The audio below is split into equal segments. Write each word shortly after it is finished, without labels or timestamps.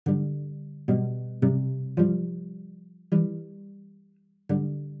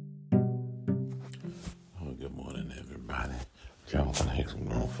Jonathan Hicks from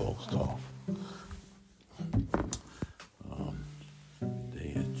Grown Folks Talk.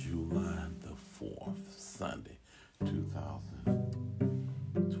 Today is July the 4th, Sunday, 2021.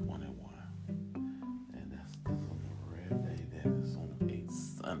 And that's a rare day that is on a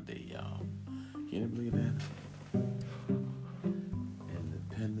Sunday, y'all. Can you believe that?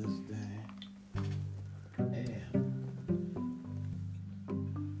 Independence Day. And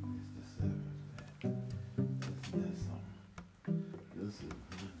it's the 7th day. Isn't that something? This is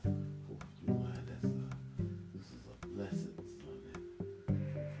July. This is a blessed Sunday.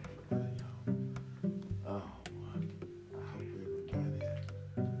 4th of July, y'all. Oh, boy. I hope everybody had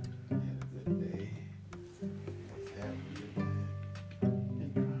a good day. Was having a good day.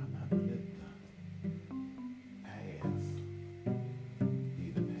 And try not to let the past be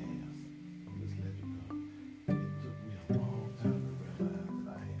the past. Just let it go. It took me a long time to realize that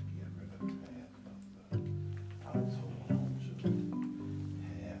I had to get rid of the past stuff. I was holding on to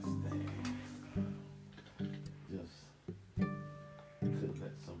past things. Just couldn't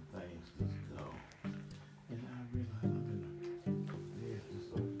let some things just go. And I realized there's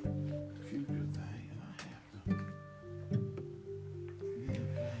just a future thing, and I have to live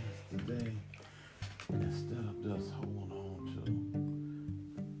things today instead of just holding on to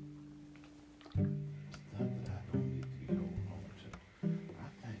stuff that I don't need to be holding on to. I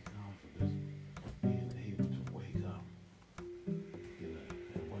thank God for just being able to wake up.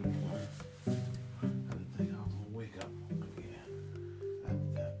 At one point, I didn't think I was going to wake up again. I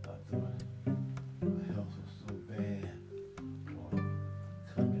thought my health was so bad, or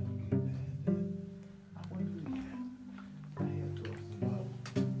coming to get bad, that I wouldn't do that. I had thoughts about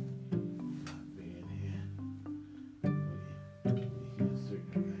not being here. When you hear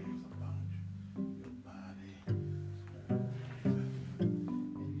certain things about your body, and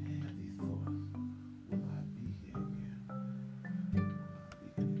you have these thoughts, will I be here again? Will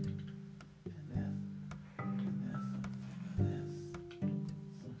I be here? And that's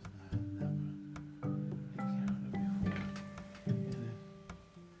something I never encountered before. And it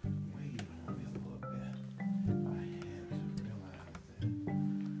weighed on me a little bit. I had to realize that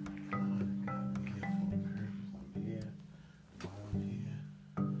God got me here for a purpose. I'm here. While I'm here,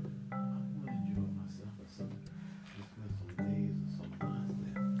 I'm going to enjoy myself. But just been some days and some months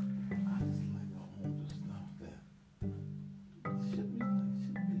that I just let go on to stuff that should be.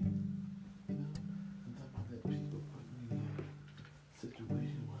 Sometimes I let people put me in a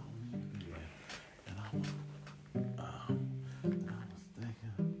situation where I don't need to be at. And I was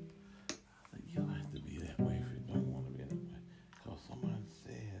thinking, you don't have to be that way if you don't want to be that way. Because someone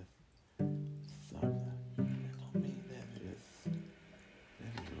says something, it don't mean that is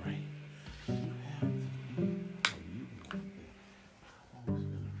right. You have to be how you want it. I've always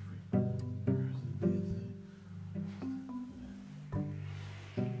been a free person.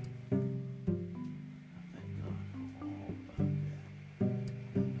 I thank God for all of that.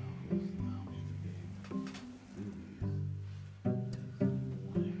 And God has allowed me to be able to do these things in the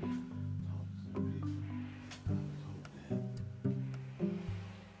morning, talk to some people. I just hope that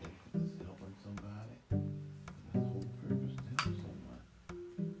it's helping somebody. That's the whole purpose, to help someone.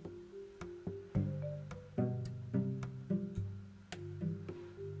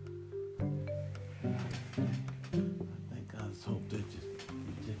 I think I just hope that you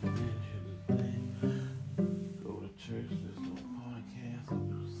take advantage of this thing. Go to church, listen to a podcast, or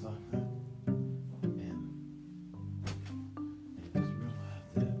do something, and just realize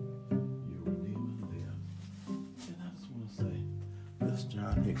that your Redeemer lives. And I just want to say, this is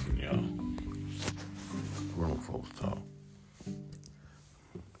John Hickson, y'all. Grown Folks Talk.